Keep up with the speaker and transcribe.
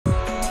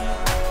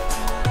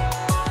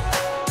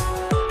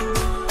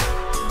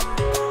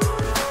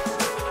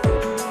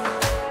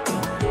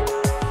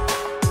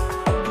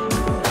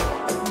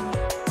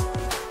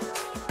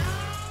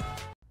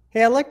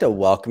Hey, I'd like to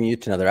welcome you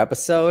to another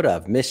episode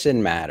of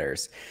Mission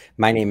Matters.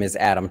 My name is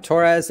Adam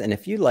Torres, and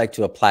if you'd like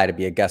to apply to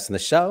be a guest on the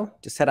show,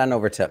 just head on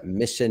over to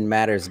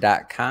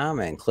missionmatters.com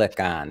and click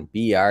on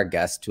Be Our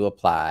Guest to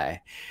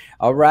apply.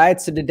 All right,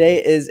 so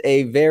today is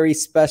a very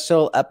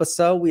special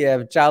episode. We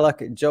have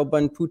Jalak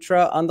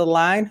Jobanputra on the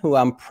line, who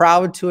I'm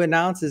proud to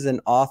announce is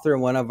an author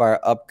in one of our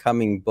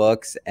upcoming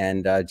books.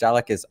 And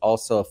Jalak is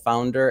also a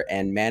founder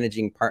and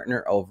managing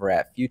partner over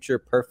at Future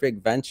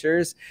Perfect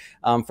Ventures.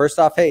 First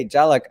off, hey,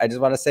 Jalak, I just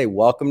want to say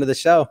welcome to the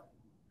show.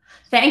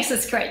 Thanks.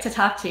 It's great to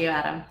talk to you,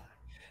 Adam.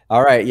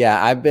 All right.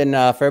 Yeah, I've been,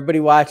 for everybody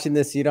watching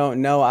this, you don't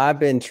know, I've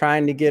been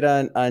trying to get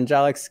on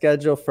Jalak's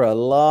schedule for a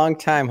long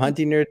time,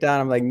 hunting her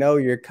down. I'm like, no,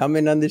 you're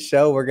coming on the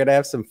show. We're going to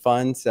have some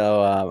fun.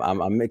 So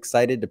I'm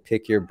excited to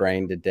pick your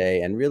brain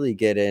today and really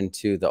get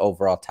into the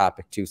overall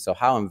topic too. So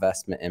how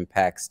investment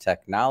impacts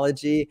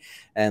technology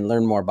and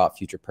learn more about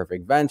Future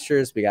Perfect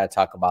Ventures. We got to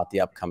talk about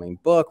the upcoming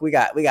book. We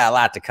got a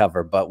lot to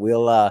cover, but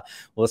we'll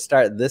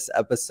start this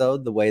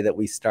episode the way that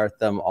we start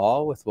them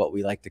all, with what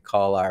we like to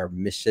call our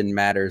Mission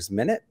Matters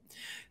Minute.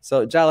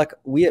 So, Jalak,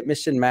 we at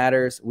Mission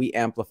Matters, we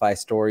amplify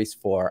stories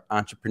for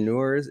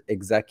entrepreneurs,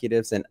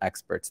 executives, and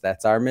experts.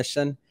 That's our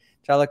mission.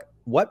 Jalak,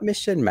 what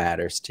mission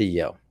matters to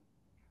you?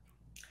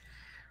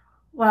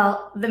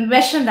 Well, the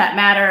mission that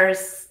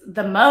matters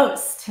the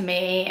most to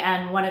me,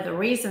 and one of the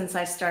reasons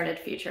I started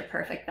Future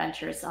Perfect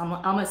Ventures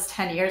almost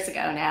 10 years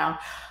ago now,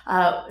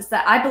 is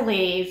that I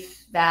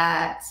believe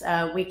that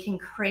we can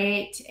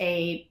create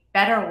a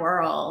better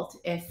world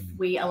if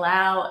we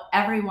allow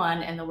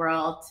everyone in the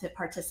world to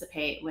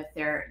participate with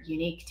their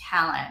unique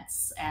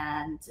talents,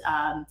 and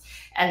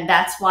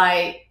that's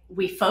why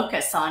we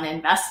focus on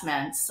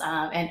investments,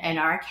 in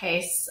our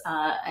case,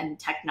 in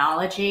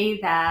technology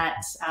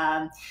that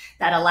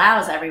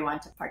allows everyone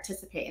to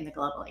participate in the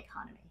global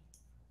economy.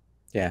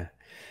 Yeah,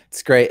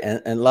 it's great.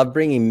 And love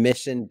bringing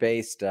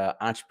mission-based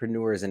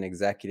entrepreneurs and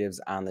executives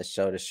on the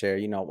show to share,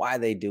 why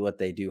they do what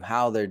they do,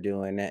 how they're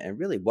doing it, and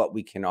really what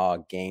we can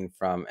all gain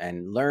from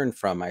and learn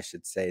from, I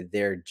should say,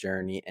 their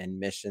journey and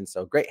mission.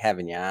 So great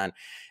having you on.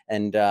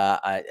 And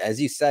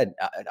as you said,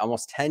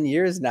 almost 10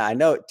 years now. I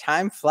know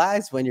time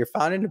flies when you're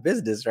founding a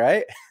business,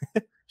 right?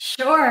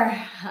 Sure.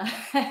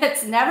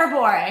 It's never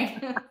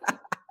boring.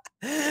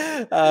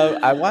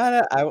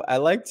 I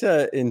like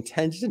to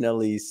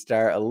intentionally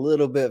start a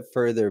little bit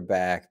further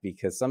back,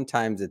 because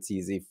sometimes it's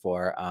easy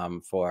for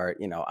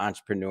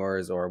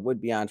entrepreneurs or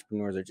would-be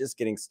entrepreneurs or just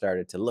getting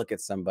started to look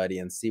at somebody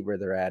and see where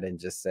they're at and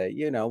just say,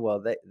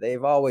 well,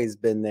 they've always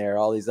been there,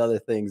 all these other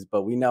things.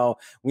 But we know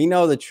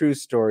the true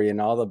story, and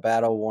all the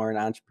battle-worn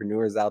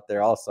entrepreneurs out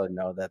there also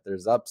know that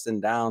there's ups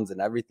and downs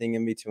and everything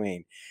in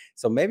between.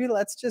 So maybe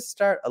let's just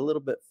start a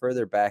little bit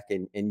further back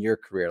in your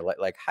career.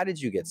 Like how did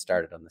you get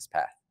started on this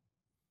path?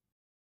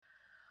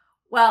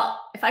 Well,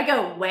 if I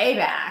go way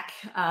back,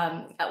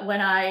 when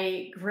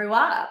I grew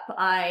up,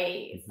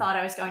 I thought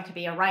I was going to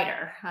be a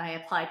writer. I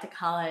applied to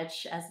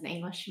college as an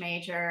English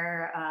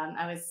major.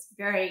 I was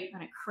very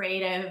kind of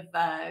creative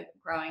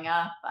growing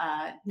up.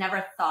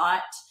 Never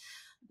thought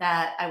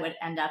that I would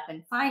end up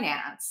in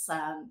finance.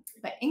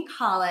 But in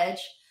college,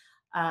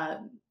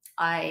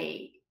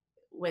 I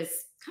was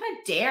kind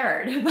of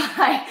dared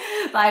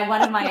by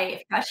one of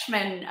my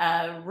freshman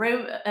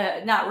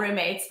not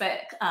roommates, but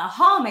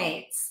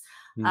hallmates,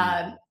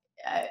 um,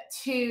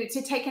 to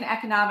take an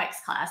economics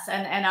class,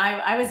 and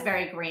I was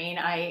very green.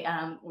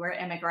 We're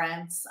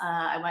immigrants.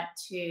 I went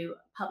to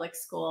public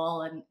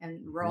school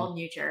in rural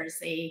New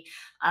Jersey,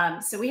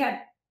 so we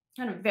had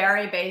kind of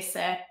very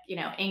basic,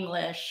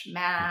 English,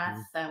 math.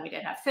 We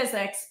did have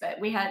physics, but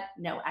we had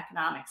no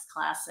economics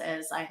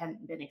classes. I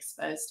hadn't been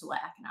exposed to what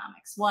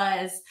economics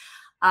was.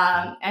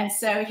 And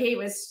so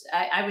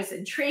I was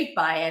intrigued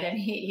by it, and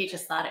he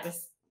just thought it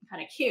was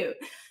kind of cute.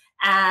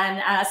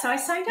 And so I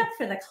signed up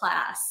for the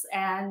class,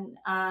 and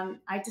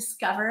I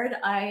discovered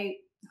I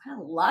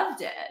kind of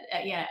loved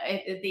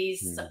it.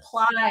 These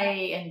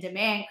supply and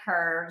demand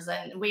curves,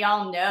 and we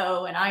all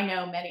know, and I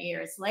know many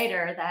years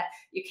later, that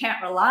you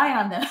can't rely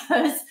on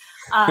those.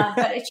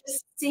 But it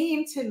just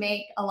seemed to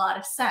make a lot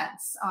of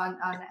sense on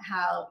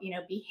how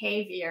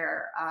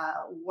behavior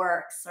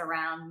works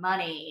around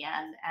money,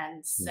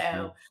 and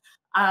so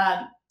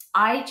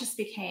I just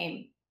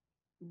became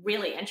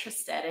really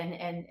interested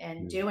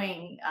in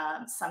doing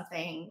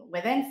something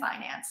within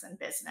finance and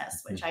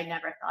business, which I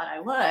never thought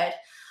I would.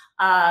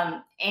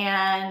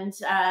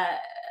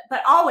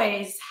 But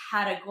always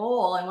had a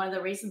goal. And one of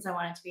the reasons I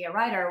wanted to be a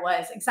writer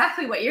was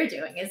exactly what you're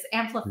doing, is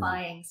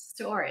amplifying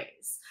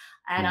stories.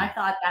 And I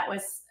thought that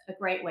was a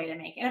great way to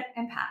make an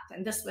impact.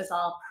 And this was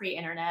all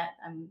pre-internet.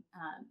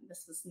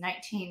 This was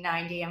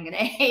 1990. I'm going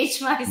to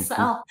age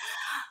myself.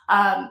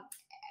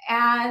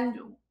 And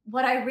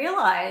what I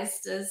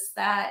realized is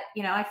that,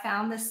 I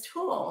found this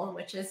tool,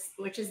 which is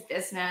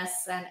business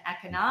and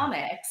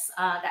economics,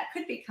 that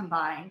could be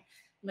combined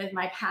with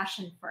my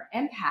passion for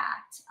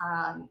impact.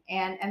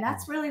 And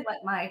that's really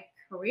what my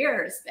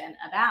career has been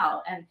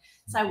about. And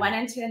so I went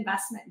into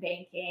investment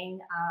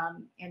banking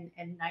in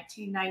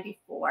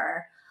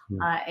 1994.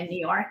 in New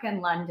York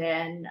and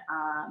London,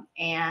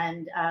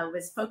 and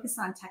was focused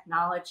on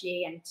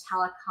technology and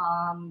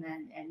telecom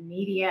and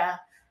media,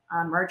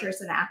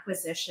 mergers and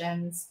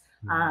acquisitions.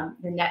 The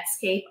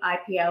Netscape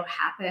IPO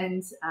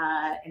happened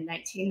in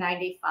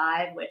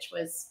 1995, which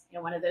was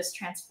one of those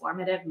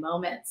transformative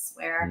moments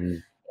where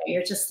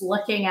you're just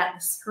looking at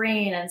the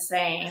screen and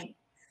saying,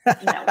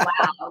 wow,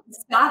 the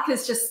stock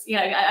is just,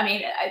 I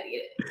mean,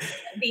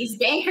 these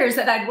bankers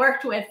that I'd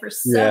worked with for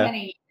so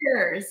many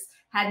years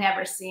had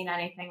never seen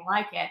anything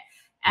like it.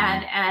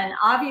 And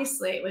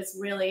obviously it was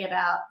really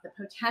about the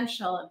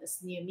potential of this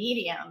new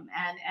medium.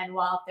 And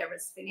while there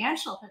was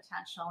financial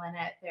potential in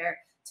it,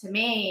 to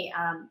me,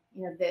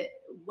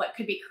 what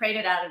could be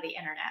created out of the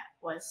internet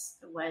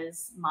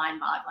was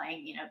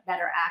mind-boggling.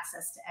 Better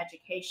access to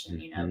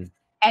education.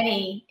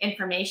 Any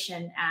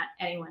information at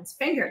anyone's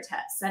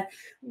fingertips. And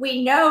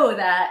we know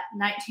that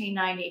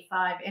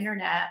 1995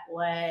 internet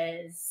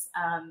was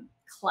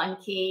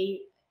clunky.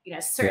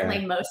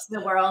 Certainly most of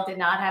the world did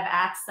not have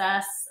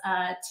access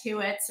to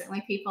it.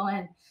 Certainly people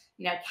in,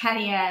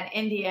 Kenya and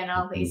India and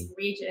all these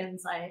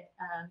regions I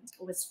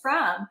was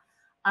from.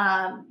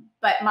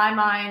 But my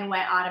mind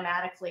went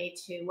automatically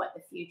to what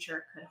the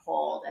future could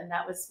hold. And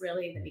that was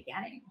really the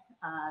beginning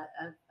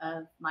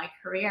of my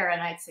career.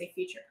 And I'd say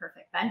Future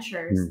Perfect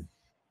Ventures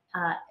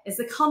is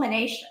the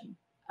culmination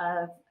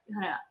of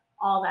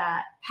all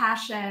that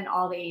passion,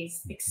 all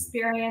these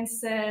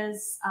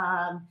experiences.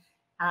 And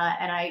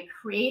I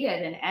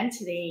created an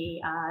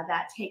entity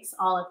that takes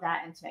all of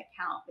that into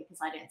account because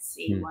I didn't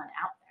see one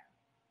out there.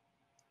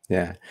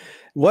 Yeah.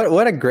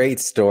 What a great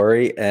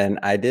story. And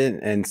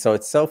so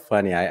it's so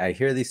funny. I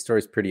hear these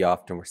stories pretty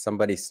often where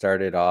somebody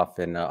started off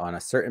on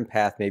a certain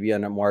path, maybe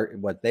on a more,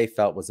 what they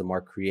felt was a more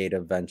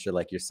creative venture,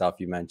 like yourself,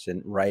 you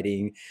mentioned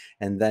writing.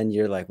 And then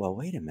you're like, well,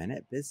 wait a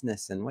minute,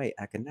 business and wait,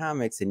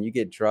 economics, and you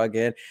get drug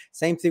in.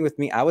 Same thing with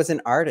me. I was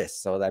an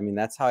artist. So, I mean,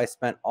 that's how I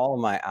spent all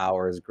my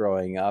hours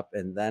growing up.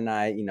 And then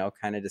I,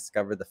 kind of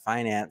discovered the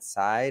finance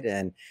side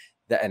and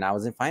I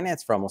was in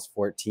finance for almost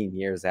 14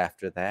 years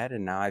after that.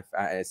 And now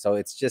so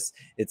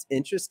it's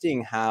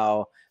interesting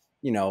how,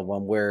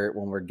 when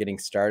we're getting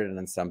started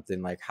on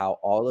something, like how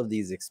all of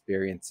these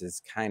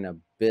experiences kind of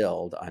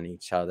build on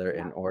each other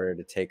in order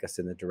to take us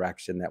in the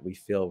direction that we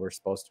feel we're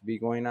supposed to be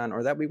going on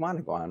or that we want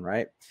to go on.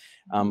 Right.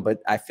 But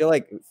I feel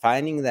like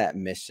finding that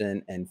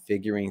mission and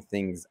figuring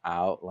things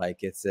out, like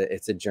it's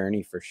a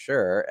journey for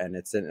sure. And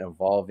it's an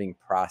evolving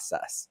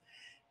process.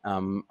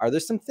 Are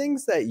there some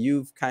things that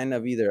you've kind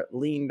of either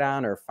leaned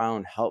on or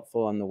found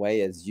helpful on the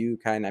way as you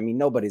I mean,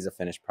 nobody's a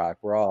finished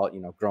product. We're all,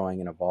 growing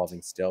and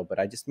evolving still, but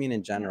I just mean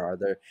in general,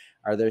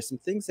 are there some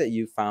things that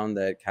you found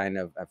that kind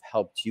of have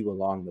helped you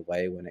along the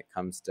way when it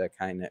comes to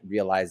kind of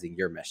realizing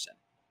your mission?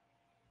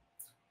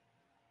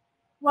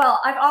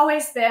 Well, I've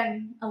always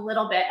been a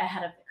little bit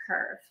ahead of the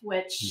curve,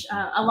 which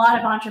a lot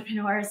of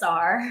entrepreneurs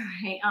are,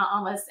 right?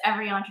 Almost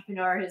every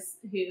entrepreneur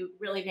who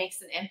really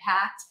makes an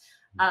impact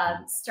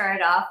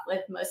started off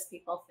with most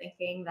people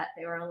thinking that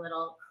they were a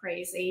little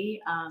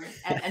crazy.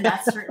 And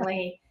that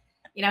certainly,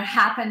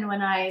 happened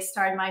when I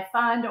started my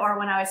fund or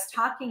when I was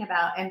talking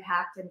about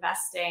impact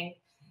investing,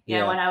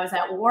 when I was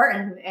at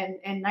Wharton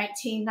in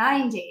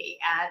 1990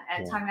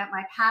 and talking about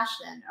my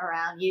passion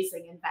around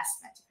using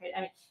investment to create.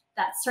 I mean,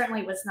 that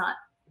certainly was not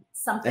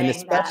something. And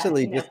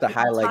especially just to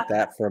highlight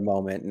that about. for a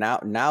moment,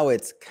 now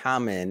it's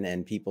common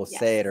and people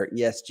say it, or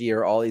ESG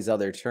or all these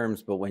other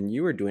terms, but when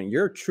you were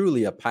you're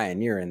truly a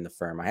pioneer in the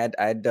firm. I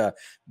had to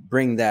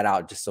bring that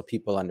out just so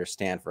people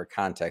understand for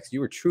context.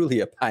 You were truly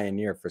a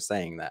pioneer for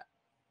saying that.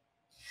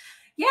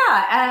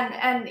 Yeah,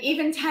 and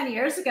even 10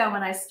 years ago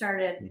when I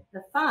started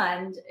the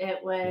fund, it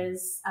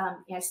was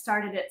I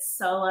started it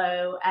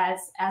solo as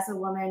a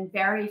woman.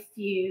 Very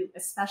few,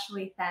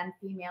 especially then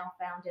female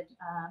founded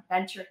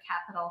venture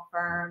capital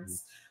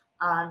firms.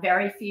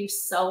 Very few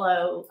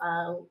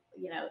solo,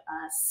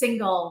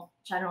 single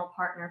general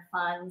partner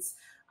funds.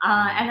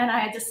 And then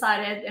I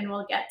decided, and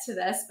we'll get to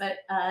this, but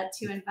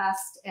to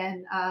invest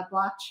in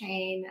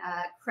blockchain,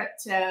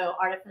 crypto,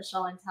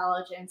 artificial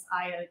intelligence,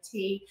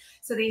 IoT.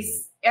 So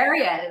these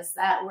areas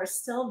that were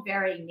still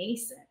very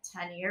nascent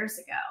 10 years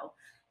ago.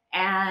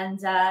 And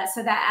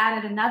so that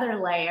added another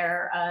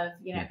layer of,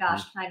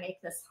 gosh, can I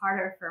make this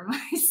harder for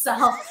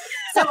myself?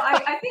 So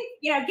I think,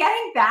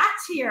 getting back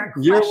to your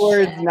question. Your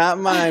words, not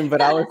mine,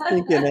 but I was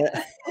thinking it.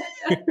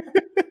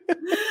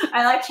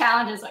 I like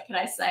challenges. What can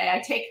I say? I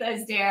take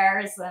those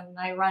dares and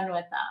I run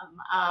with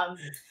them.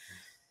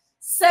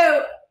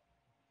 So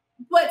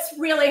what's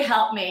really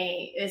helped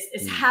me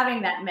is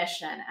having that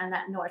mission and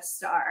that North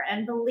Star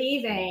and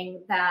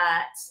believing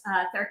that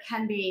there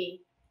can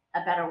be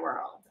a better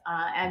world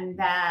and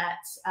that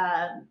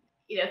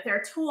there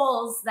are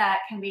tools that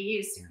can be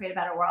used to create a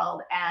better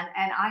world.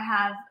 And I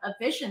have a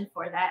vision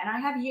for that. And I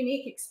have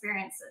unique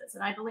experiences.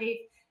 And I believe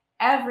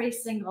every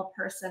single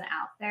person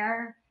out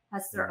there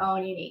has their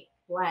own unique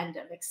blend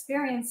of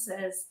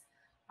experiences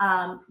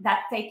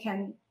that they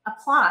can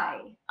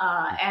apply.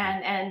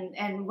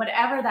 And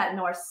whatever that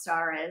North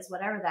Star is,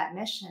 whatever that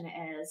mission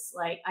is,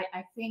 like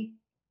I think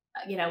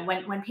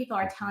when people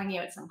are Mhm. telling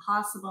you it's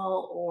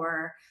impossible,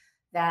 or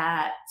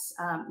that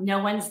no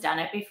one's done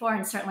it before,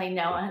 and certainly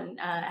no one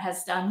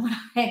has done what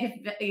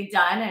I've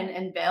done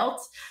and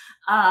built,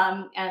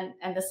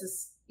 and this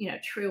is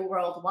true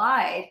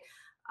worldwide.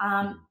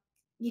 Um, Mhm.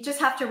 you just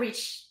have to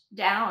reach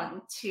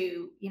down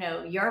to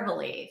your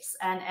beliefs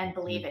and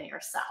believe Mhm. in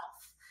yourself.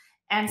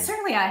 And Yeah.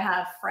 certainly, I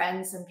have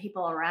friends and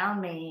people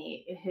around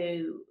me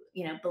who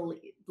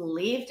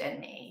believed in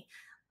me.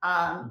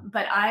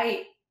 But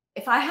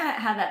if I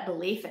hadn't had that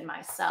belief in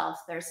myself,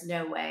 there's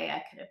no way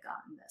I could have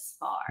gotten this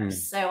far. Mhm.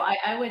 So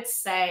I would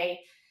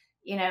say,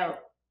 you know,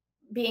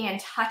 being in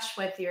touch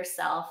with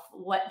yourself,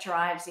 what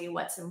drives you,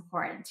 what's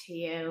important to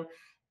you.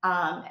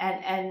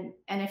 And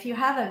if you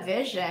have a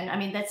vision, I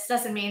mean, this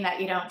doesn't mean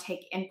that you don't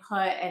take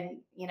input.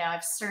 And,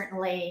 I've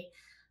certainly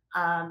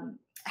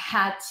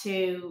had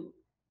to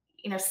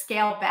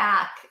scale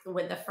back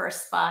with the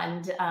first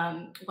fund,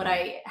 what Yeah.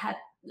 I had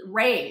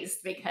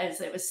raised, because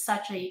it was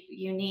such a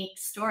unique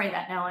story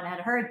that no one had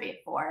heard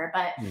before.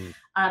 But Mhm.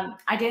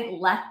 I didn't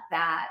let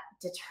that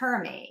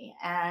deter me,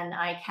 and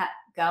I kept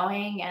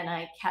going and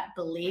I kept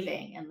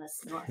believing in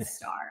this North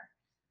Star.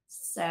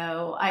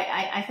 So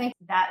I think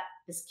that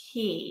is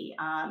key,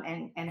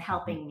 in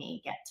Mhm. helping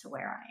me get to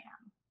where I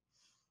am.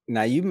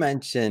 Now you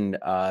mentioned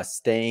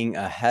staying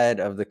ahead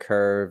of the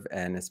curve,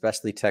 and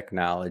especially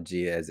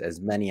technology, as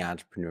many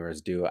entrepreneurs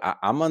do.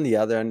 I'm on the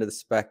other end of the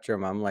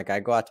spectrum. I'm like,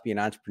 I go out to be an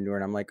entrepreneur,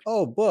 and I'm like,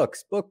 oh,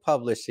 books, book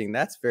publishing,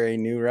 that's very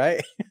new,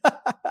 right?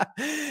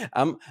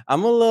 I'm a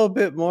little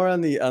bit more on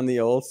the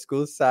old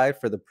school side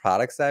for the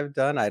products I've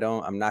done.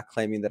 I'm not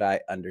claiming that I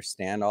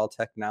understand all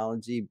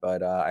technology,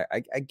 but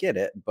I get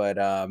it. But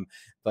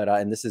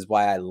and this is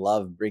why I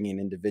love bringing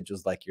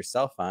individuals like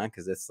yourself on,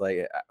 because it's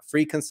like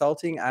free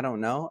consulting. I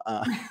don't know.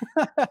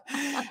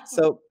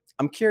 So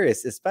I'm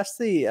curious,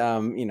 especially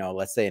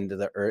let's say in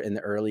the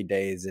early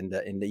days,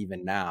 into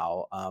even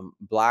now,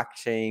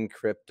 blockchain,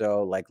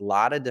 crypto, like a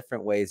lot of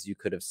different ways you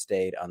could have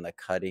stayed on the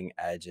cutting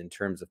edge in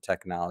terms of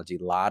technology,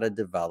 a lot of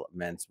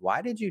developments.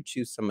 Why did you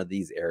choose some of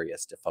these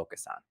areas to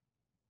focus on?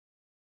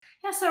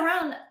 Yeah, so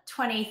around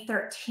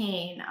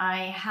 2013,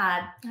 I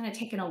had kind of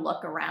taken a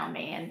look around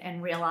me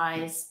and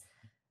realized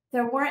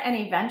there weren't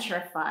any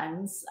venture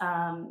funds,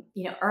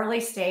 early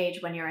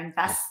stage, when you're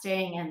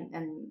investing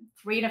in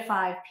 3 to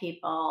 5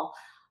 people,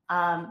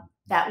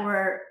 that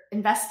were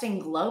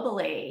investing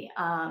globally,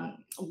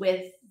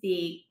 with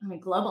the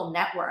global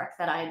network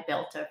that I had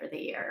built over the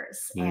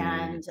years. Mm,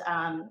 And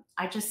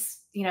I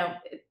just,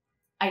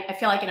 I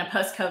feel like in a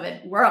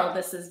post-COVID world,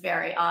 this is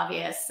very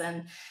obvious.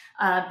 And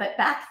but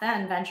back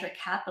then, venture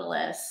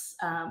capitalists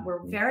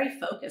were mhm, very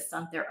focused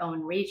on their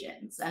own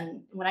regions.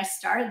 And when I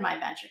started my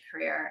venture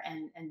career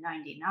in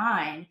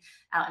 '99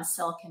 out in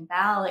Silicon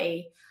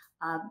Valley,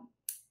 um,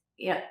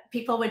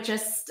 people would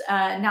just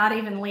not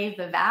even leave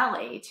the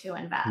valley to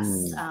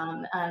invest. mm,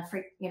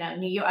 For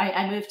New York,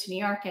 I moved to New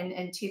York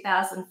in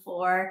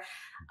 2004,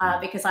 mhm,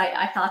 because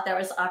I thought there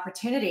was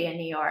opportunity in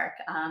New York.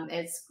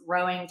 It's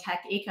growing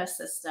tech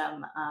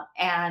ecosystem,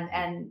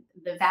 and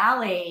the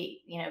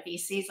valley,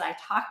 VCs I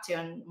talked to,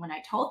 and when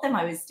I told them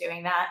I was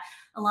doing that,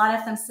 a lot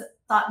of them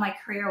thought my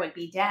career would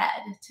be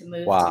dead to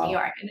move to New wow.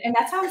 York, and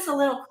that sounds a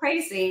little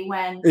crazy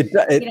when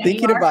New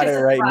Thinking York about it is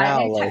a right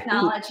now, thriving like,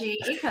 ooh, technology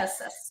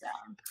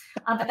ecosystem.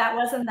 But that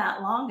wasn't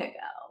that long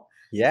ago.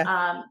 yeah.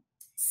 Um,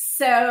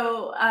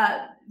 so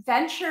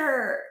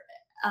venture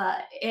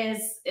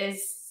is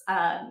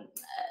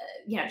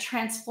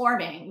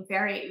transforming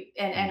very,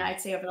 and Mm, I'd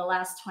say over the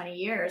last 20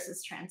 years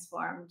has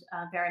transformed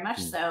very much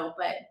mm, so.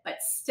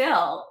 But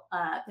still,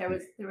 there mm,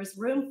 was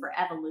room for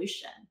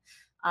evolution,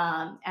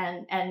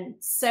 and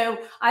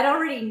so I'd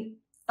already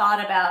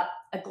thought about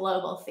a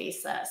global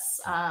thesis,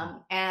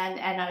 and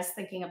I was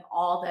thinking of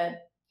all the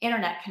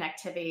internet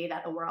connectivity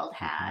that the world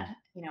had,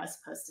 mhm, as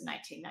opposed to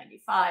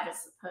 1995,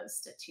 as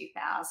opposed to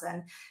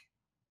 2000.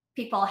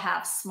 People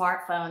have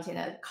smartphones,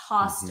 the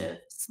cost mhm, of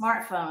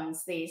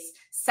smartphones, these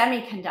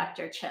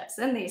semiconductor chips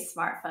in these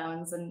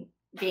smartphones. And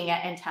being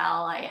at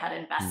Intel, I had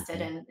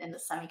invested mhm, in the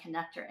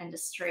semiconductor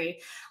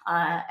industry.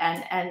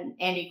 And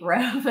Andy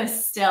Grove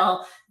is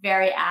still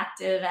very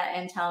active at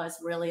Intel. I was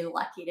really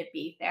lucky to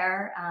be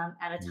there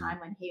at a mm, time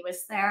when he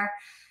was there.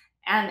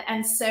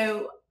 And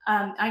so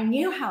I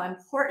knew how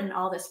important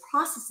all this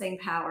processing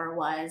power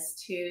was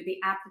to the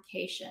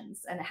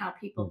applications and how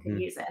people could mhm,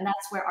 use it. And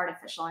that's where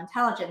artificial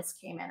intelligence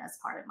came in as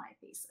part of my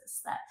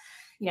thesis. That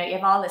you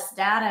have all this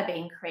data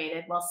being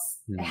created. Well,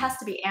 it mm, has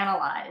to be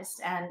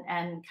analyzed,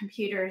 and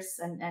computers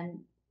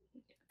and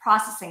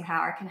processing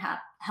power can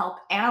help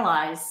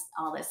analyze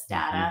all this mhm,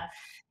 data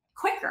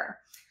quicker.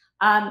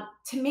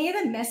 To me,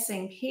 the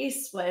missing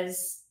piece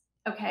was,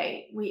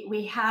 okay,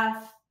 we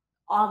have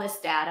all this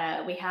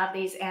data, we have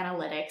these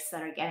analytics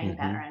that are getting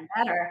better mhm, and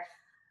better,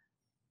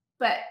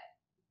 but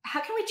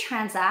how can we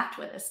transact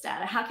with this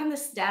data? How can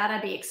this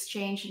data be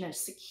exchanged in a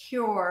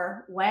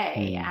secure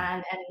way? mm,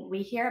 And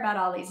we hear about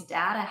all these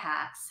data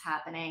hacks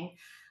happening.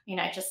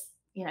 Just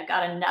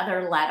got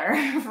another letter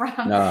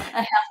from No.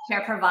 a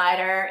healthcare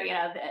provider.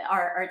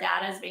 Our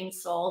data is being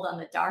sold on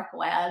the dark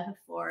web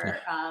for,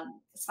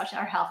 especially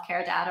our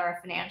healthcare data, our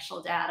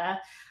financial data.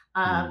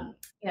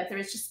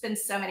 There's just been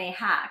so many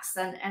hacks,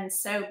 and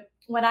so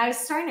when I was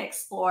starting to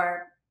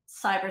explore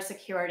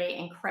cybersecurity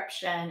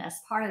encryption as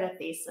part of the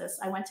thesis,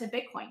 I went to a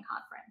Bitcoin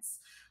conference.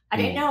 I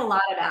didn't know a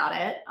lot about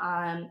it,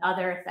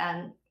 other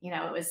than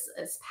it was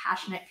this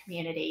passionate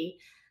community,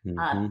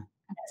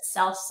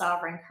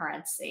 self-sovereign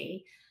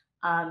currency.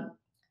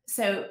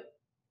 So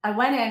I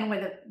went in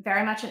with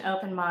very much an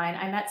open mind.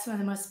 I met some of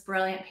the most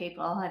brilliant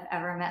people I've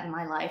ever met in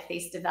my life,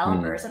 these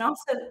developers, and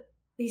also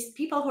these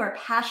people who are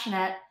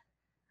passionate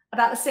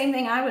about the same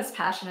thing I was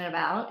passionate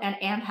about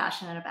and am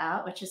passionate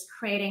about, which is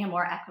creating a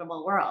more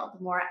equitable world,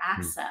 more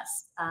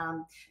access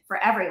for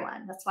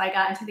everyone. That's why I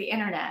got into the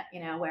internet,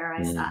 where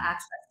I saw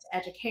access to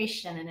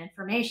education and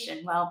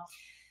information. Well,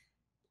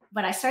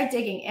 when I started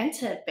digging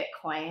into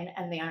Bitcoin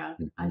and the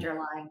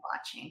underlying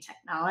blockchain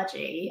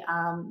technology,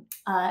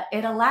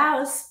 it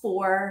allows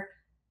for,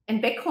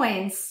 in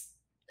Bitcoin's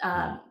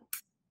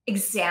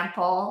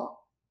example,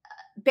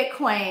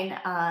 Bitcoin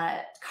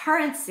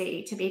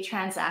currency to be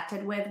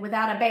transacted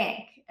without a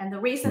bank. And the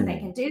reason they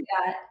can do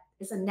that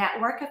is a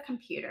network of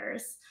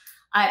computers.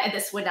 And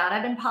this would not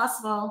have been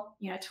possible,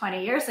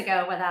 20 years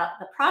ago without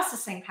the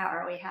processing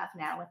power we have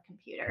now with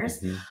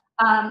computers.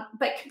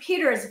 But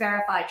computers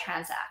verify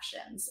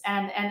transactions,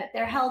 and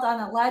they're held on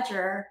a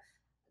ledger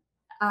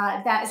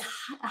that is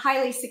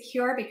highly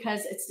secure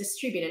because it's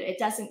distributed. It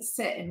doesn't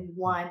sit in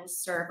one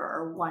server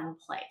or one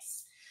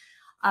place.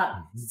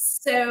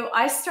 So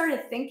I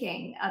started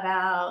thinking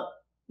about,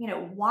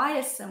 why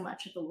is so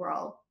much of the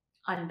world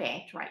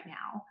unbanked right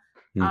now?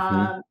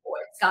 Or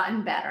it's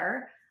gotten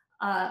better.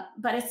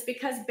 But it's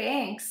because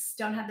banks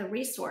don't have the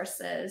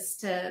resources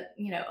to,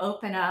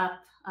 open up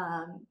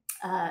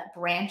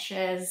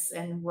branches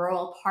in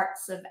rural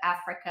parts of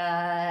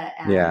Africa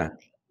and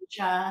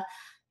Asia.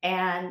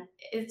 And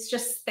it's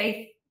just,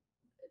 they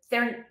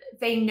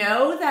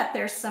know that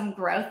there's some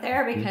growth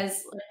there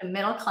because the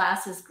middle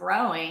class is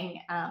growing,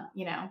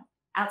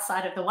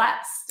 outside of the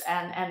West,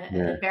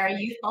 and very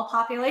youthful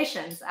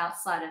populations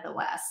outside of the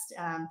West.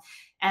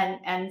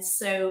 And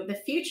so the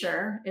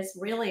future is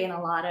really in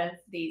a lot of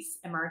these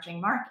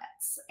emerging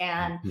markets.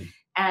 And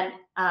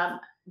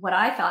what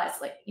I thought is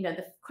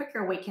the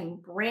quicker we can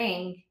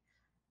bring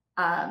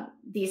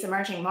these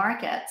emerging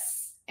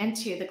markets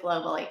into the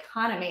global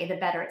economy, the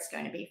better it's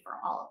going to be for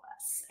all of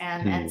us.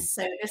 And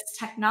so this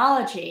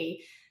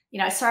technology,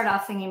 I started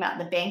off thinking about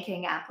the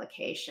banking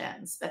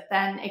applications, but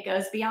then it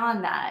goes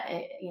beyond that.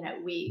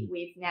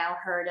 We've now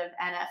heard of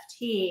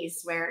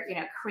NFTs where,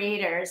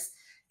 creators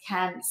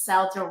can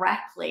sell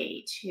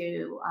directly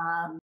to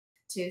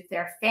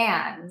their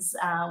fans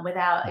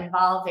without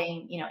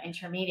involving,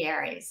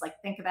 intermediaries. Like,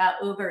 think about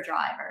Uber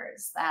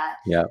drivers that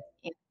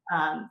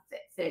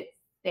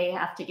they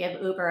have to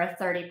give Uber a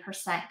 30%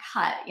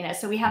 cut.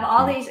 So we have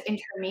all these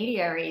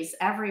intermediaries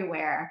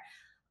everywhere,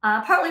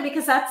 partly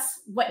because that's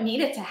what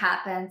needed to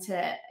happen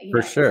to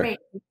create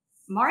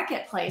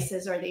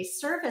marketplaces or these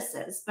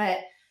services. But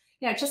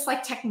just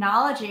like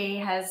technology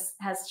has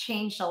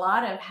changed a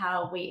lot of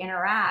how we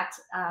interact.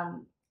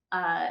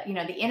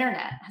 The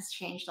internet has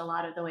changed a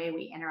lot of the way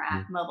we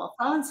interact. Mobile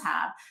phones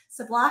have.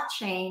 So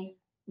blockchain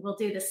will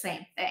do the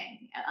same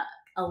thing,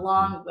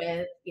 along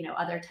with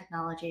other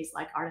technologies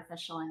like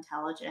artificial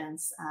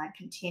intelligence,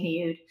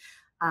 continued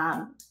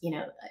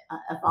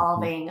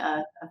evolving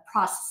of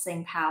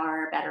processing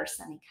power, better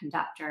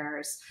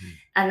semiconductors,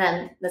 and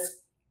then this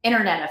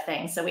Internet of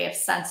Things. So we have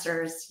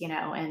sensors,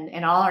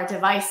 in all our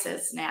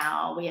devices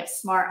now. We have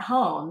smart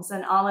homes,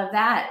 and all of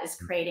that is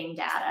creating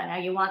data. Now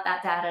you want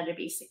that data to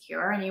be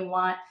secure, and you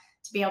want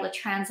to be able to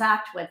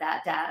transact with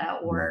that data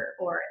or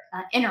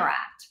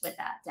interact with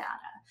that data.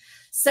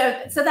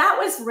 So that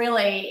was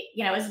really,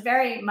 it was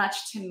very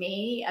much to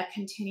me a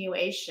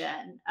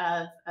continuation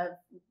of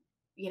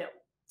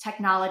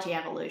technology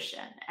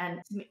evolution. And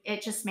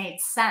it just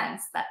made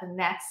sense that the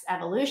next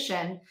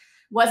evolution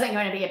wasn't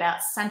going to be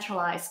about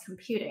centralized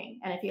computing.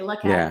 And if you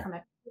look at it from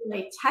a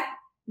really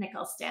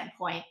technical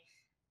standpoint,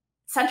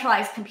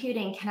 centralized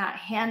computing cannot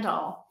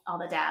handle all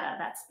the data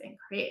that's been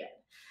created.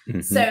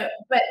 So,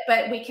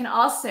 but we can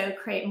also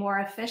create more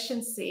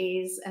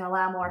efficiencies and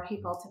allow more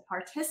people to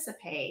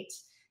participate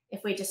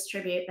if we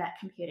distribute that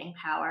computing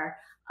power.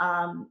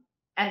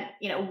 And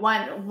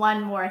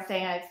one more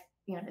thing, I've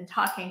been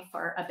talking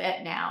for a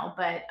bit now,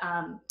 but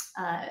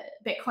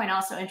Bitcoin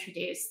also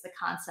introduced the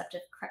concept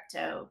of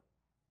crypto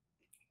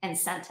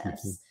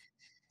incentives.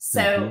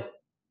 So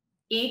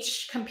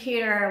each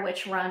computer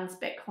which runs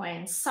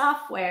Bitcoin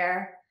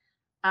software,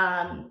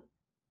 the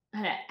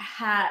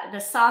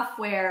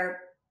software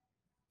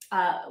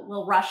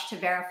will rush to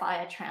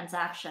verify a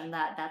transaction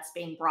that's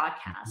being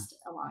broadcast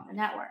along the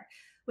network.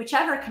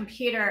 Whichever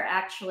computer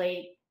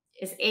actually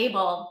is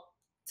able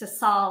to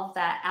solve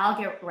that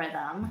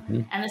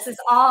algorithm, and this is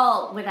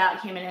all without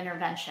human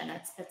intervention.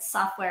 It's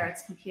software,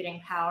 it's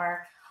computing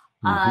power.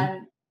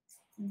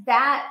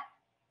 That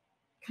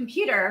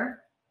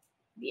computer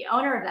the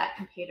owner of that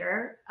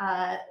computer,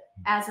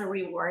 as a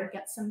reward,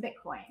 gets some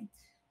Bitcoin.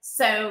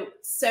 So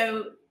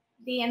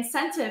the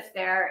incentive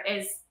there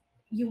is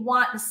you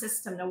want the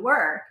system to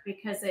work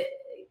because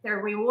they're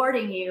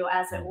rewarding you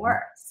as it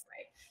works,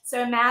 right?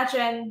 So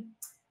imagine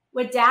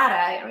with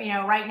data,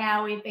 right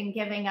now we've been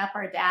giving up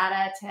our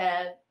data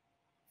to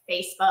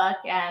Facebook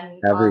and all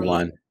these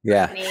Everyone.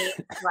 Yeah. companies,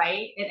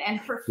 right?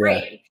 And for Yeah.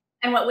 free.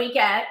 And what we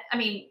get, I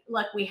mean,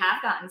 look, we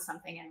have gotten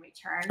something in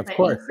return, Of but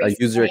course. A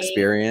user increasingly,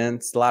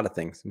 experience, a lot of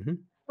things.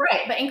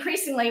 right? But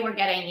increasingly, we're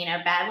getting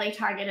badly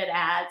targeted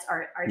ads.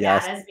 Our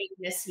Yes. data is being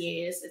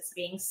misused. It's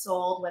being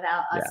sold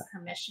without us Yeah.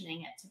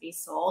 permissioning it to be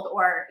sold,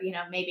 or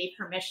maybe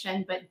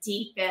permission, but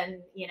deep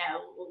in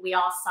we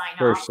all sign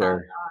For off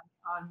sure.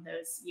 on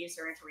those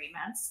user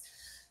agreements.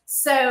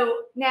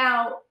 So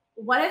now,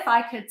 what if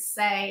I could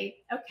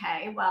say,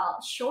 okay,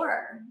 well,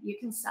 sure, you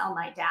can sell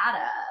my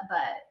data,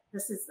 but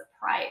this is the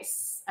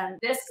price, and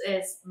this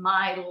is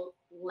my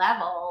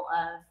level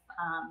of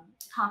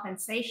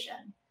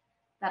compensation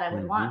that I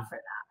would want for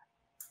that.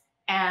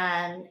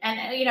 And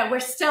we're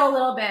still a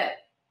little bit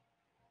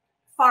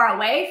far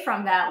away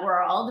from that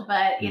world,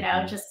 but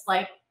just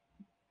like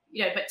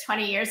but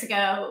 20 years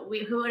ago,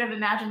 who would have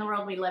imagined the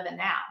world we live in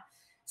now?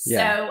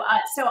 So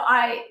so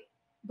I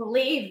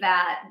believe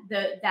that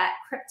that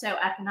crypto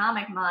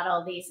economic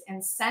model, these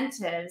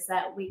incentives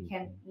that we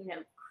can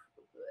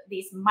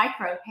these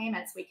micro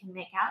payments we can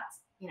make out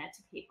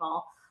to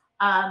people,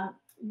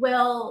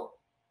 will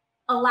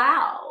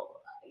allow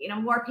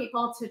more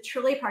people to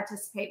truly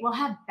participate. We'll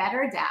have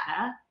better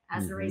data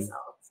as a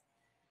result,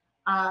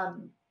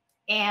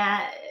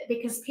 and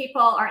because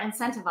people are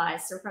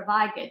incentivized to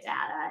provide good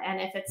data, and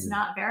if it's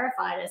not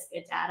verified as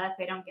good data,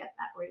 they don't get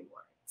that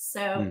reward.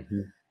 So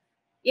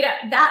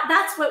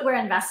that's what we're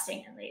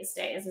investing in these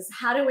days, is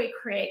how do we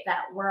create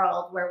that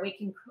world where we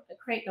can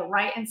create the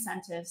right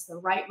incentives, the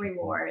right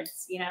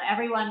rewards.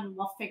 Everyone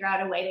will figure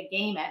out a way to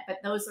game it,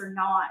 but those are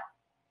not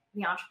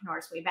the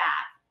entrepreneurs we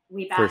back.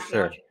 We back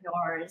the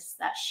entrepreneurs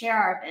that share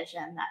our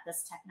vision that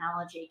this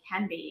technology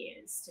can be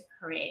used to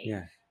create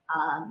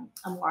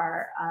a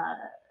more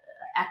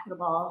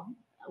equitable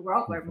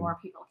world where more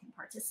people can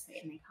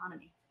participate in the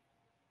economy.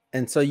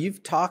 And so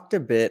you've talked a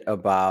bit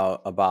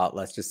about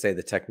let's just say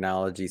the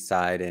technology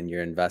side and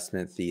your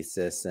investment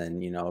thesis,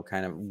 and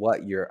kind of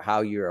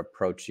how you're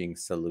approaching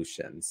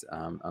solutions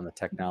on the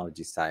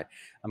technology side.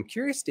 I'm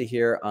curious to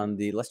hear on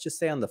let's just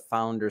say on the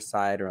founder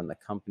side or on the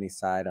company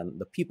side, on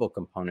the people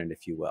component,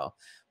 if you will.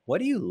 What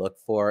do you look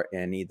for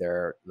in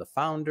either the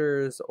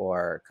founders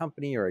or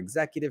company or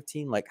executive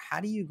team? Like, how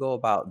do you go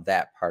about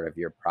that part of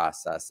your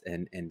process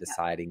in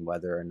deciding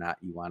whether or not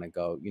you want to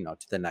go,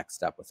 to the next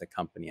step with a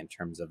company in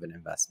terms of an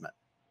investment?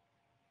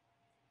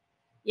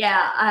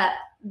 Yeah,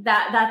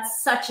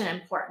 that's such an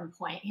important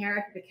point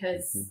here,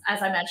 because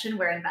as I mentioned,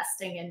 we're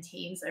investing in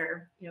teams that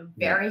are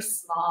very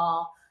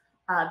small.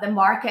 The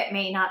market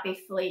may not be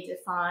fully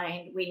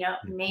defined. We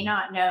may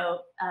not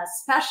know,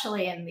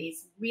 especially in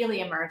these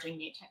really emerging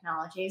new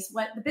technologies,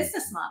 what the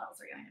business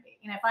models are going to be.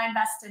 If I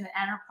invest in an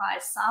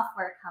enterprise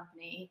software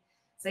company,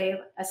 say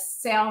a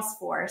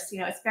Salesforce,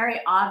 it's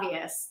very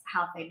obvious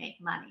how they make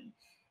money.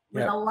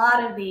 With a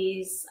lot of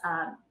these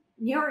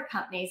newer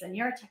companies and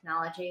newer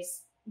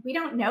technologies, we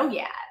don't know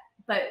yet,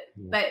 but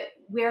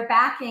we're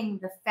backing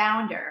the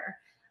founder,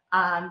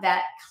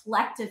 that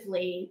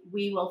collectively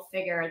we will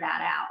figure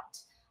that out.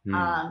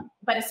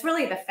 But it's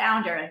really the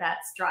founder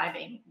that's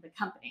driving the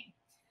company.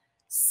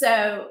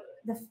 So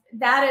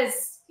that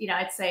is,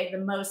 I'd say the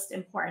most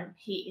important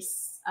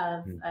piece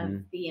of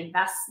the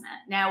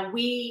investment. Now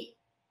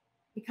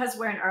because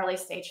we're an early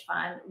stage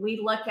fund, we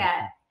look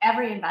at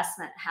every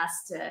investment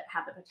has to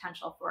have the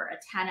potential for a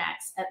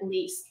 10x at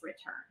least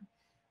return.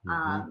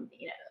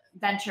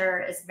 Venture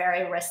is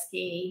very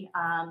risky.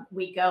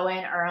 We go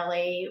in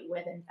early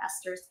with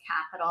investors'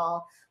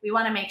 capital. We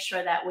want to make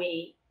sure that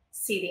we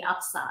see the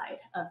upside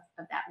of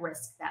that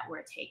risk that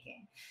we're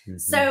taking.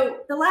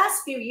 So the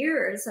last few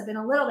years have been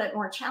a little bit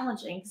more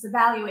challenging because the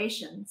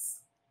valuations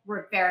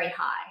were very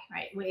high,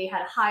 right? We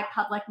had high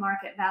public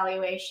market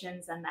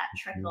valuations, and that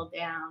trickled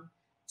down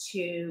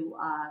to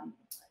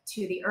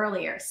the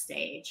earlier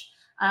stage.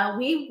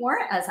 We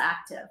weren't as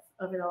active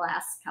over the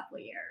last couple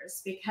of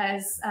years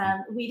because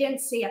we didn't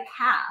see a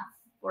path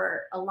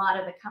for a lot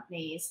of the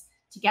companies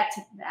to get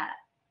to that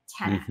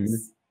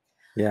 10x.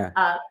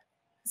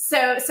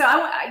 So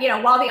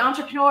while the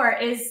entrepreneur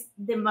is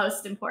the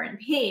most important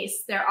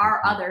piece, there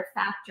are other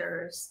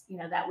factors,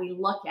 that we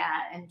look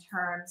at in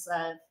terms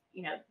of,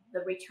 the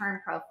return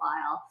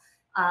profile.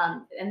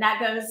 And that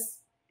goes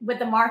with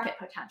the market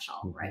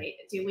potential, right?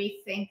 Do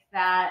we think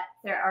that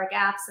there are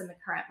gaps in the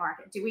current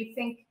market? Do we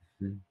think,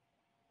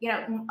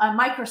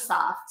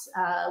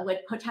 Microsoft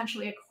would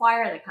potentially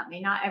acquire the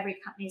company? Not every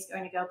company is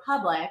going to go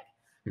public.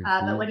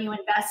 But when you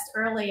invest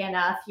early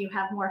enough, you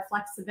have more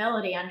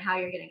flexibility on how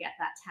you're going to get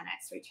that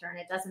 10x return.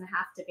 It doesn't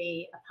have to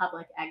be a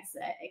public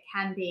exit. It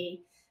can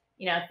be,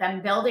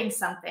 them building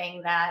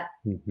something that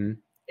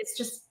it's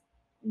just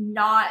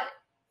not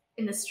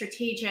in the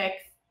strategic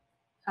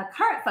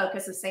current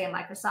focus of, say, a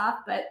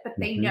Microsoft, but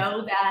they Hmm.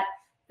 know that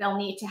they'll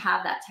need to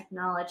have that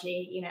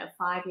technology,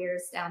 5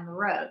 years down the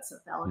road. So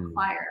they'll Mm.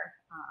 acquire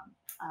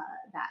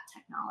that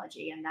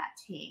technology and that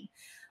team.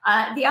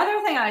 The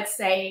other thing I would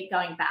say,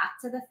 going back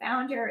to the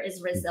founder, is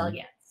Hmm.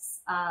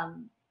 resilience.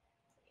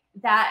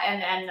 That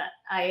and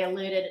I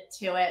alluded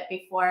to it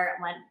before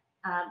when,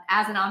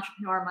 as an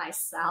entrepreneur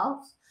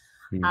myself,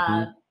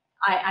 uh, Hmm.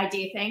 I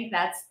do think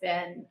that's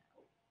been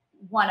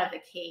one of the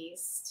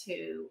keys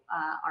to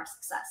our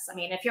success. I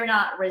mean, if you're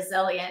not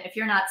resilient, if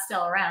you're not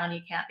still around,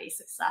 you can't be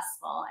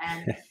successful.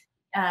 And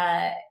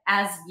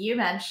as you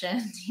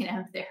mentioned,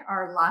 there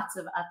are lots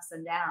of ups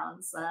and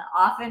downs,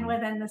 often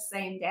within the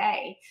same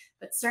day,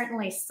 but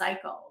certainly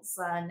cycles.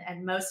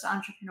 And most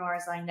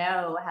entrepreneurs I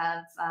know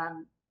have,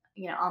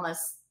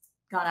 almost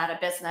gone out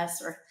of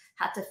business or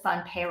had to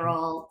fund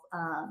payroll,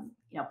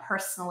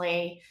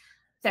 personally.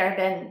 There have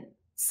been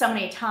so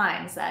many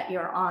times that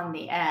you're on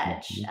the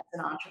edge Hmm. as an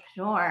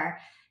entrepreneur.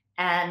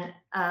 And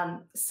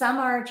some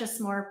are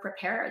just more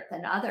prepared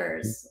than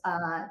others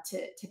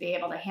to be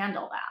able to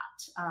handle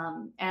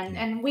that. Yeah.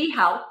 And we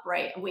help,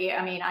 right? I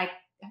mean,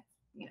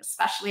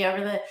 especially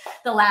over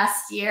the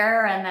last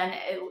year, and then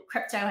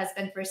crypto has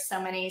been through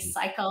so many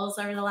cycles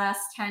over the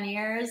last 10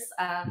 years.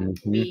 Hmm.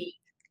 We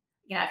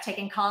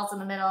taking calls in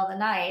the middle of the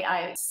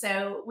night.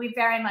 So we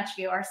very much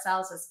view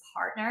ourselves as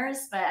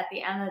partners, but at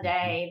the end of the Hmm.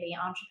 day, the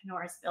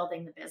entrepreneur is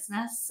building the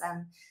business,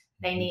 and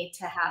they Hmm. need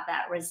to have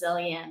that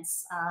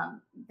resilience,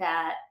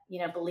 that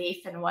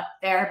belief in what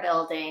they're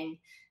building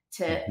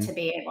to Hmm.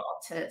 be able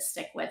to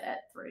stick with it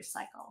through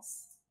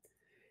cycles.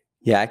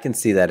 Yeah, I can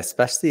see that,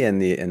 especially in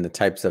the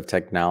types of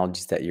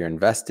technologies that you're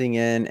investing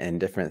in and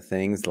different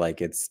things.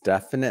 Like it's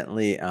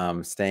definitely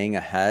staying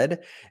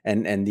ahead,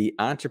 and the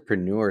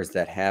entrepreneurs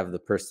that have the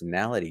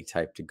personality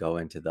type to go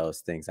into those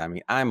things. I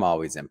mean, I'm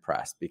always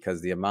impressed because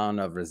the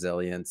amount of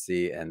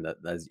resiliency and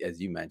as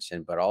you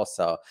mentioned, but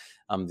also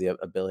the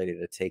ability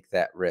to take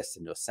that risk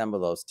and to assemble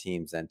those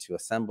teams and to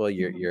assemble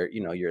Mhm.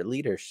 your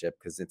leadership,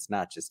 because it's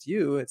not just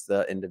you, it's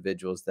the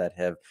individuals that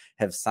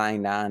have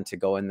signed on to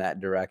go in that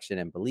direction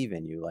and believe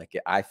in you. Like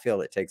I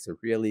feel it takes a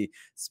really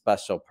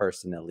special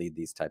person to lead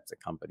these types of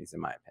companies, in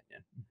my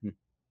opinion. Mhm.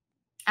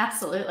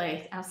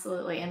 Absolutely,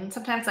 absolutely. And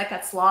sometimes that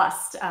gets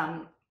lost.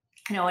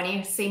 When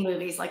you see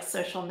movies like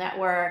Social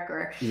Network,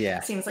 or Yeah.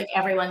 seems like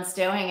everyone's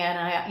doing it.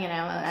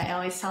 I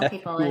always tell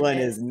people Everyone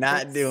is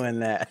not it's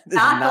doing that. This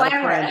is not not a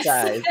glamorous.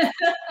 franchise.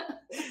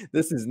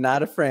 This is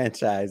not a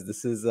franchise.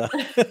 This is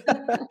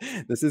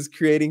this is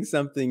creating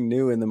something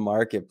new in the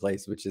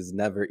marketplace, which is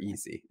never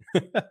easy.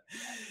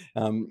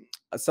 um,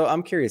 so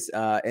I'm curious.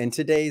 In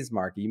today's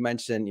market, you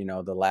mentioned,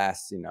 the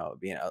last,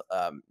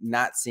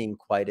 not seeing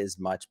quite as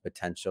much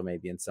potential,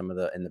 maybe in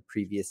the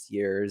previous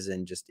years,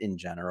 and just in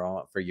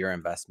general for your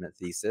investment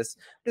thesis.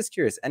 Just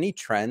curious, any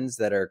trends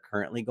that are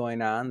currently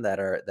going on that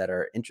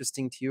are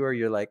interesting to you, or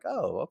you're like,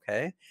 oh,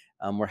 okay,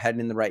 we're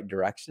heading in the right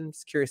direction.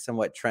 Just curious on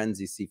what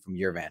trends you see from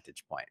your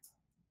vantage point.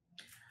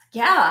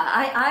 Yeah,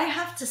 I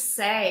have to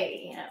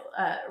say,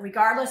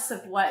 regardless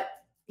of what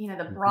the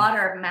Mhm.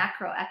 broader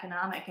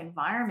macroeconomic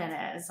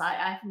environment is,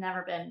 I've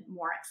never been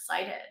more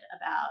excited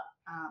about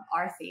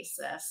our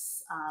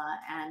thesis,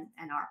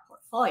 and our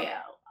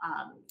portfolio.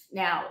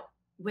 Now,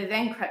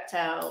 within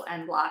crypto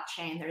and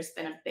blockchain, there's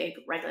been a big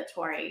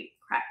regulatory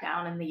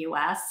crackdown in the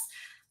U.S.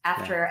 Yeah.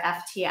 after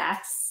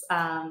FTX,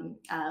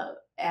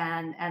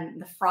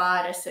 and the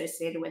fraud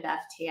associated with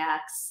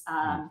FTX.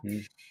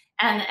 Mhm.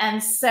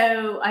 And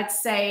so I'd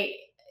say,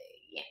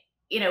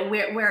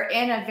 we're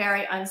in a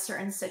very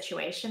uncertain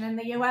situation in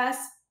the U.S.,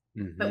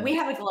 but Mhm. we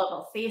have a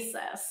global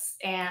thesis.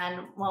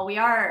 And while we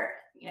are,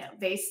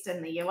 based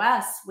in the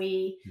U.S.,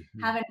 we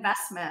Mhm. have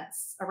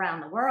investments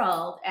around the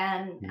world,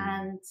 and Mm.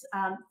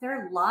 and there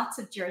are lots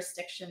of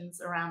jurisdictions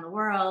around the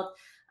world.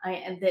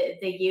 And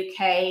the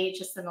UK,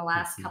 just in the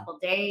last Mhm. couple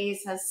of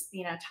days, has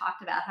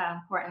talked about how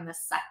important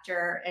this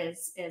sector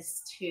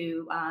is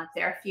to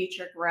their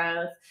future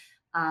growth.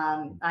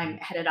 I'm Mhm.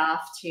 headed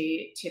off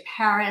to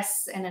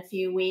Paris in a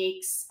few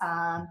weeks,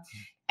 Mhm.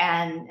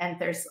 and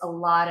there's a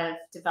lot of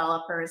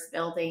developers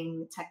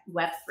building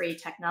Web3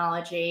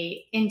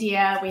 technology.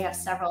 India, we have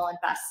Mm. several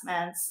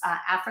investments.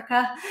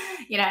 Africa,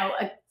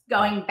 Mm.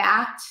 going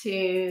back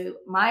to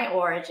my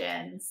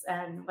origins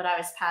and what I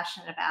was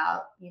passionate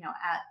about,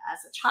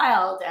 as a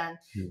child,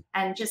 Mm.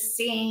 and just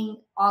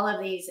seeing all of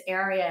these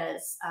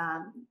areas,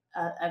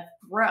 of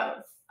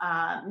growth.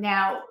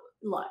 Now,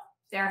 look,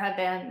 there have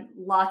been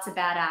lots of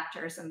bad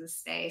actors in the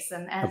space,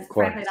 and Of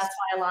frankly, that's course.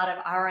 why a lot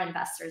of our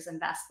investors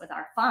invest with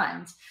our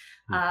fund,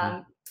 Mhm.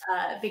 um,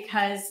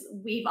 because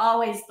we've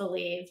always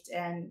believed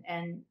in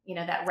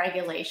that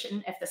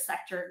regulation. If the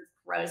sector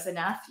grows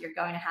enough, you're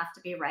going to have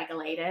to be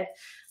regulated,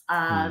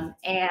 Mm.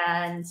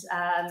 and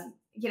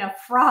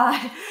fraud,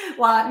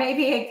 while it may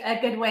be a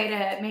good way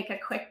to make a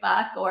quick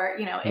buck, or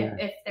Yeah.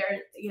 if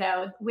there,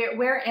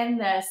 we're in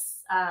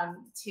this,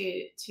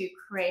 to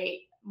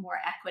create more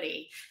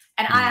equity.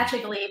 And I Mm.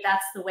 actually believe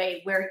that's the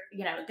way we're,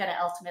 going to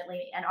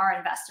ultimately, and our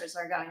investors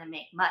are going to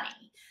make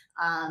money.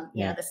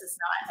 Yeah. This is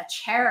not a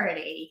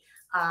charity.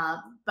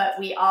 But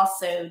we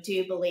also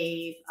do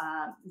believe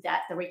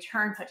that the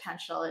return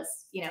potential is,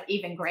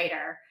 even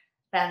greater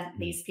than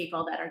these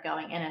people that are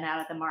going in and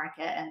out of the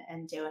market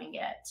and doing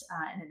it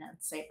in an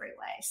unsavory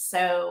way.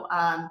 So,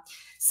 I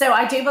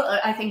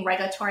think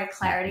regulatory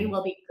clarity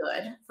will be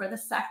good for the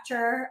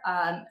sector.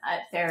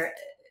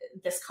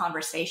 This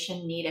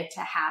conversation needed to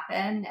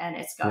happen, and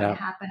it's going to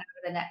happen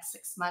over the next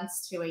 6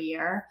 months to a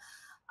year.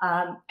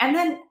 And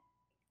then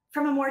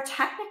from a more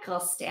technical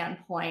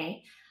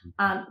standpoint,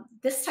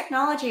 this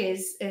technology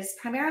is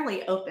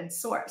primarily open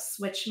source,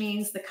 which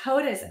means the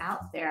code is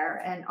out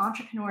there and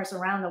entrepreneurs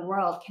around the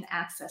world can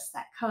access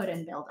that code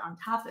and build on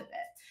top of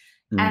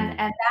it. And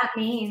that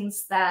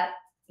means that,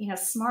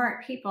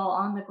 smart people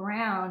on the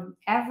ground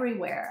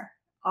everywhere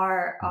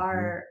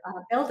are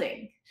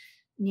building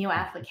new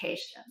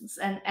applications.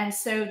 And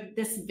so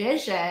this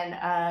vision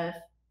of,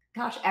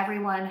 gosh,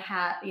 everyone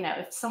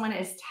if someone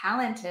is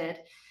talented,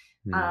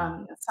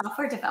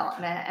 software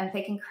development, and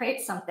they can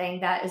create something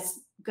that is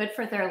good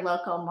for their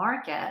local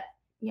market,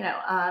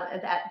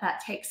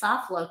 that takes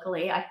off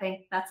locally, I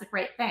think that's a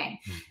great thing.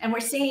 And we're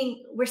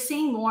seeing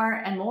more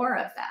and more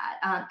of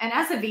that. And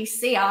as a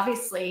VC,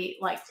 obviously,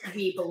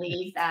 we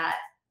believe that,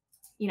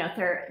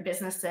 there are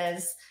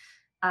businesses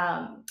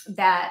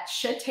that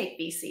should take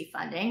VC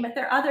funding, but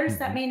there are others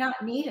that may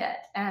not need it.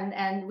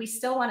 And we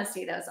still want to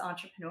see those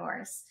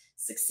entrepreneurs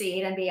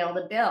succeed and be able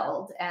to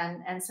build.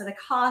 And so the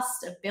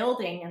cost of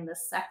building in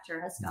this sector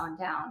has gone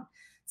down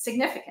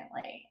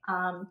significantly.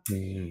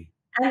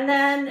 And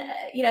then,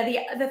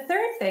 the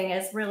third thing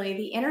is really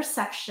the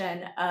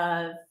intersection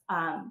of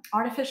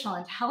artificial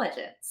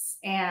intelligence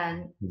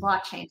and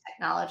blockchain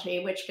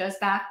technology, which goes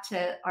back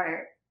to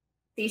our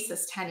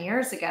thesis 10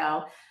 years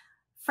ago.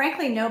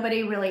 Frankly,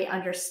 nobody really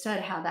understood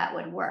how that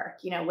would work,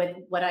 with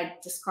what I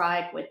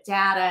described with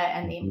data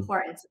and the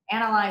importance of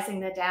analyzing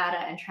the data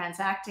and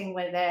transacting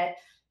with it,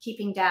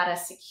 keeping data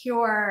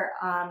secure.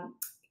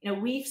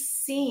 We've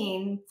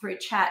seen through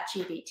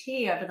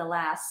ChatGPT over the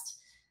last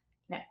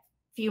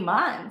few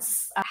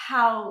months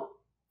how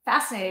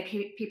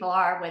fascinated people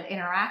are with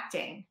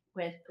interacting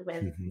with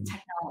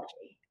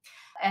technology.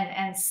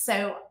 And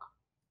so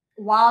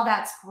while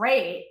that's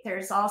great,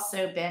 there's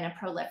also been a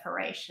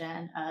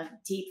proliferation of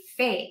deep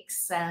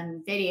fakes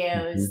and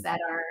videos that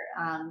are,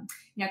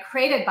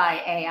 created by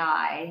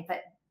AI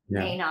that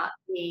may not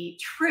be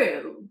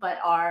true, but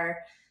are,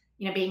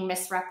 being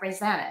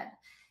misrepresented.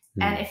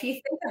 And if you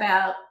think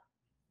about,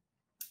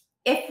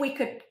 if we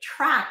could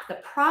track the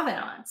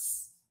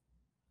provenance,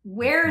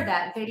 where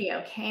that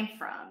video came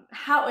from,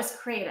 how it was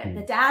created,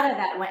 the data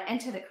that went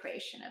into the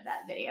creation of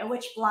that video,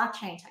 which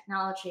blockchain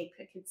technology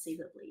could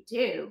conceivably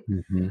do,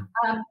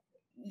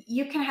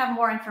 you can have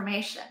more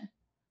information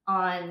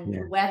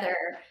on whether,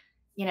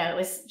 it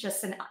was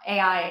just an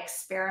AI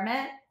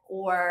experiment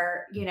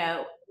or,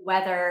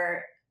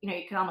 whether,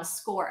 you can almost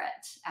score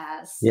it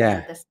as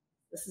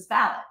this is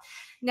valid.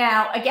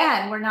 Now,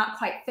 again, we're not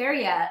quite there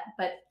yet,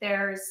 but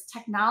there's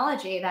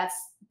technology that's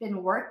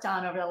been worked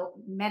on over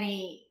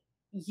many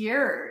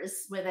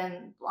years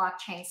within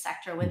blockchain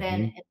sector,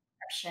 within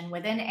encryption,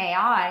 within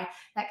AI,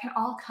 that can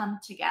all come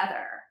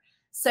together.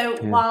 So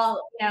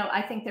while,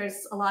 I think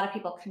there's a lot of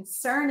people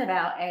concerned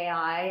about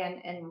AI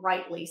and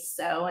rightly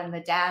so, and the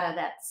data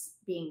that's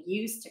being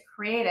used to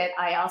create it,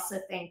 I also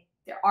think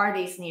there are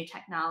these new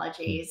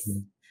technologies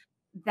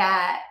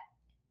that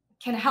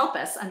can help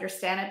us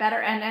understand it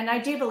better. And I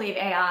do believe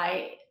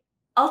AI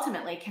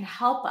ultimately can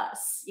help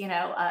us,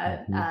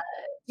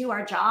 do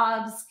our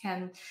jobs,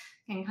 can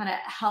kind of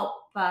help,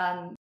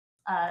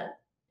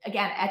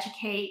 again,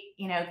 educate,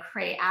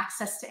 create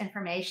access to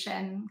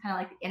information, kind of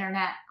like the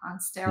internet on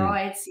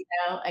steroids,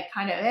 it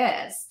kind of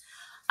is.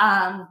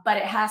 But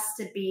it has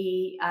to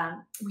be,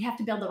 we have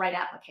to build the right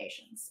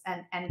applications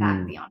and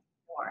back the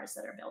entrepreneurs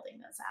that are building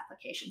those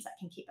applications that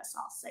can keep us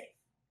all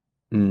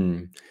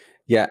safe.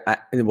 Yeah, I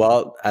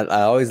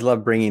always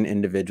love bringing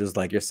individuals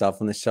like yourself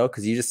on the show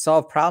because you just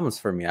solve problems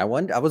for me. I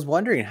was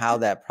wondering how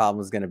that problem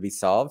was going to be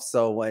solved.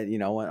 So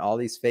when all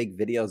these fake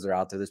videos are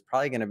out there, there's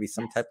probably going to be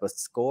some type of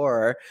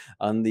score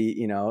on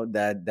the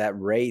that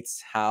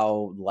rates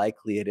how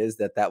likely it is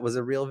that was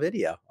a real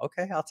video.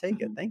 Okay, I'll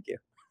take it. Thank you.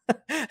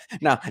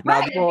 now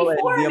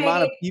the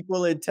amount of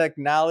people in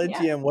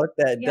technology and what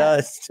that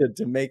does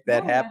to make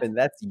that happen,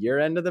 that's your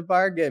end of the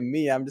bargain.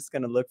 I'm just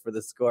going to look for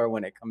the score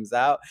when it comes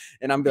out,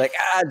 and I'm be like,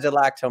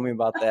 Jalak told me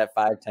about that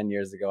 5-10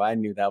 years ago. I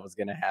knew that was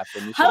going to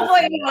happen.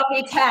 Hopefully it won't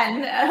be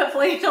 10.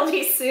 Hopefully it'll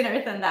be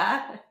sooner than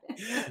that.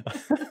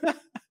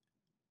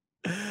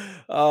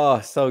 Oh,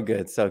 so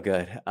good. So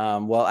good.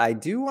 Well, I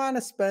do want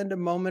to spend a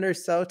moment or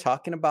so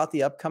talking about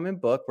the upcoming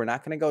book. We're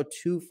not going to go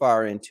too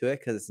far into it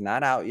because it's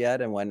not out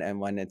yet. And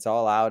when it's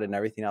all out and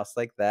everything else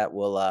like that,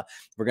 we're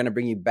going to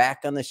bring you back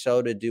on the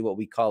show to do what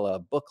we call a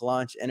book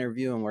launch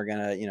interview. And we're going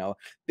to,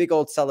 big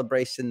old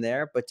celebration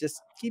there, but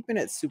just keeping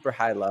it super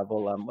high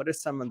level. What are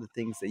some of the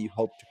things that you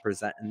hope to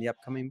present in the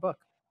upcoming book?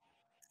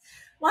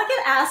 Well, I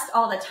get asked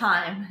all the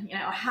time,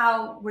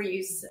 how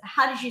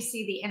did you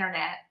see the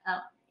internet?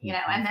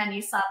 And then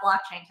you saw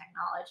blockchain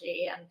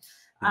technology.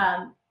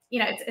 And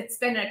it's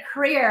been a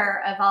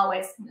career of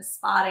always kind of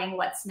spotting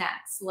what's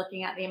next,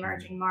 looking at the Mm.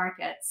 emerging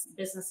markets,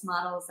 business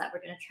models that we're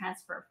going to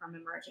transfer from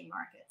emerging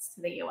markets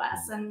to the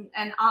U.S. Mm.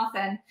 And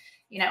often,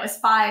 it was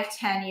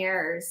 5-10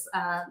 years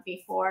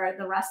before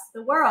the rest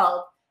of the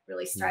world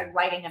really started Mm.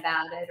 writing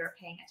about it or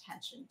paying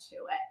attention to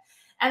it.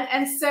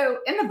 And so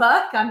in the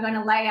book, I'm going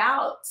to lay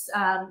out,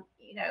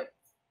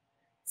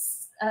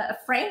 a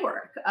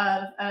framework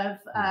of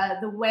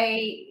Mm. the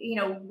way,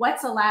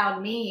 what's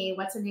allowed me,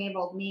 what's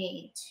enabled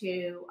me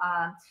to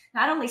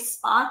not only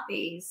spot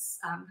these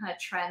kind of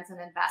trends and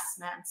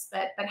investments,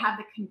 but have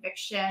the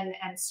conviction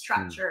and Mm.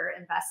 structure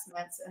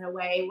investments in a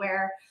way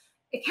where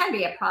it can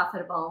be a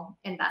profitable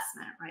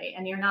investment, right?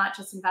 And you're not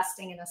just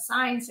investing in a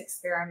science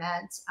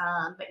experiment,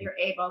 but you're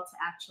able to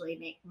actually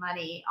make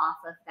money off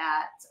of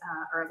that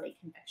early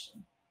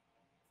conviction.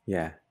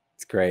 Yeah,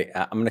 it's great.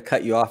 I'm going to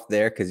cut you off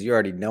there because you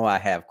already know I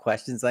have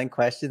questions on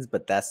questions,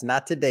 but that's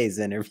not today's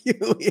interview.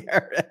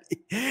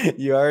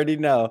 You already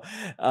know.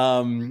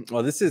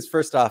 Well, this is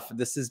first off,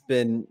 this has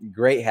been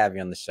great having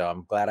you on the show.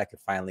 I'm glad I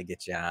could finally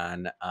get you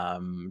on.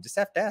 Just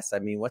have to ask. I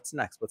mean, what's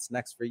next? What's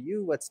next for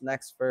you? What's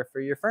next for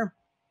your firm?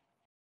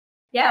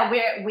 Yeah,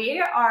 we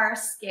are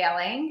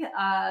scaling.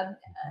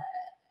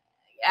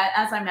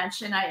 As I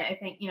mentioned, I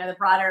think the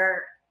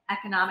broader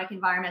economic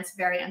environment is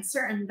very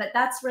uncertain, but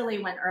that's really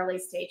when early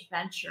stage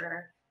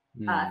venture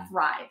Mm.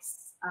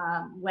 thrives.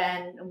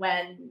 When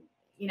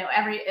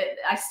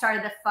I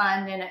started the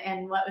fund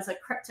in what was a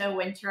crypto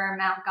winter.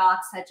 Mount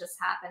Gox had just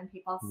happened.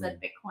 People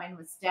said Mm. Bitcoin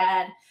was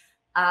dead,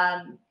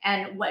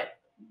 and what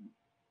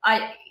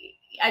I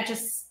I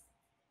just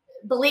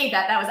believe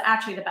that was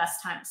actually the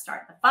best time to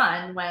start the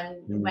fund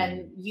when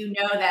Mm.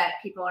 that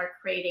people are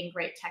creating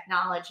great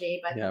technology,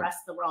 but the Yep.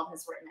 rest of the world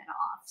has written it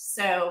off.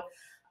 So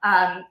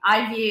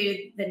I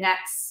view the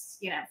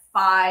next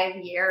 5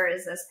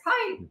 years as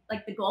probably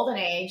like the golden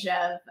age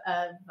of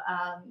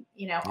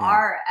Yeah.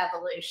 our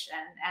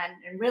evolution,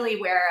 and really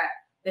where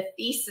the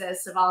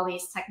thesis of all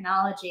these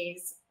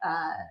technologies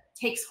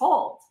takes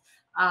hold.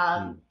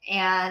 Mm.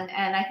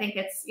 And I think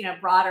it's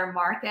broader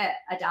market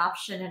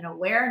adoption and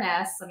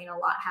awareness. I mean, a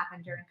lot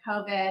happened during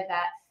COVID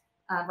that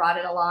brought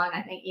it along.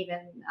 I think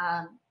even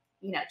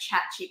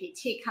Chat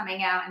GPT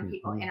coming out and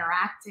people Mhm.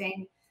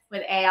 interacting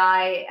with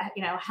AI,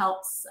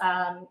 helps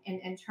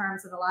in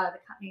terms of a lot of the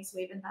companies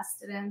we've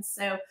invested in.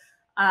 So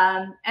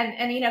and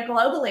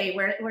globally,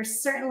 we're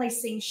certainly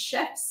seeing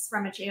shifts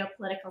from a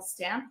geopolitical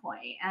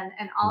standpoint,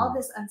 and all Mm.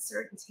 this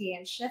uncertainty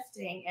and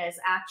shifting is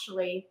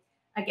actually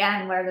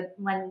again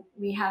when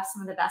we have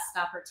some of the best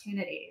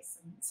opportunities.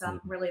 And so I'm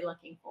Mm. really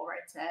looking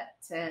forward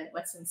to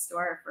what's in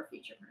store for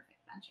future perfect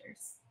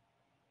ventures.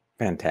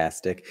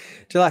 Fantastic.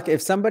 Jalak,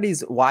 if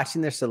somebody's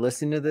watching this or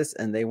listening to this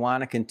and they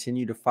want to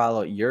continue to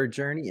follow your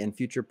journey in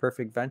future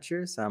perfect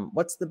ventures,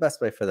 what's the best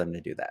way for them to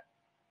do that?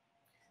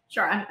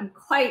 Sure, I'm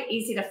quite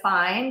easy to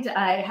find.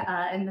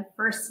 I in the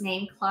First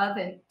Name Club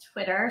in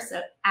Twitter,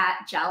 so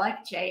at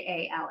Jalak,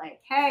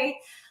 Jalak.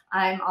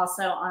 I'm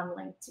also on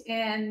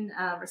LinkedIn.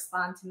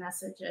 Respond to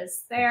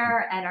messages Mhm.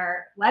 there, and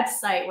our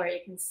website where you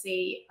can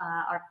see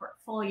our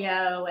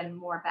portfolio and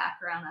more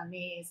background on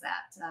me is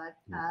at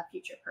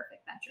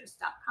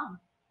futureperfectventures.com.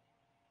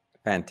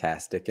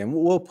 Fantastic. And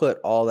we'll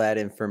put all that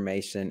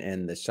information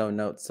in the show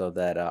notes so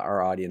that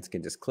our audience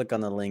can just click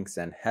on the links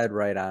and head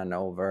right on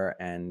over.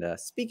 And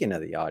speaking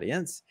of the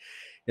audience,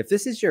 if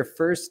this is your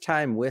first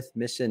time with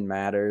Mission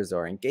Matters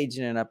or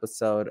engaging in an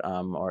episode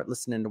or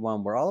listening to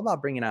one, we're all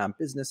about bringing on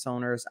business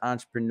owners,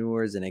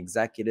 entrepreneurs, and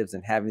executives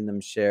and having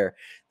them share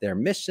their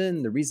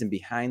mission, the reason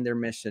behind their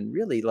mission,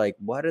 really like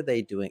what are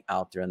they doing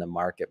out there in the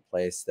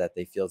marketplace that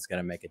they feel is going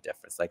to make a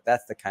difference. Like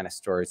that's the kind of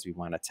stories we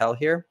want to tell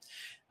here.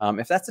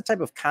 If that's the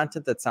type of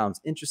content that sounds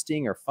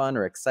interesting or fun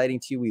or exciting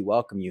to you, we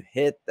welcome you.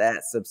 Hit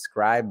that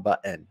subscribe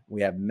button.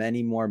 We have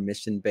many more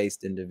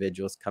mission-based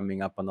individuals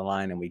coming up on the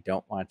line, and we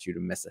don't want you to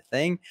miss a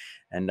thing.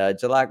 And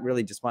Jalak,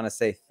 really just want to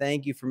say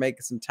thank you for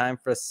making some time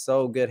for us.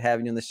 So good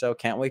having you on the show.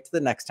 Can't wait to the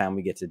next time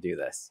we get to do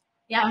this.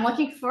 Yeah, I'm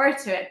looking forward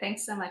to it.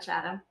 Thanks so much,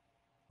 Adam.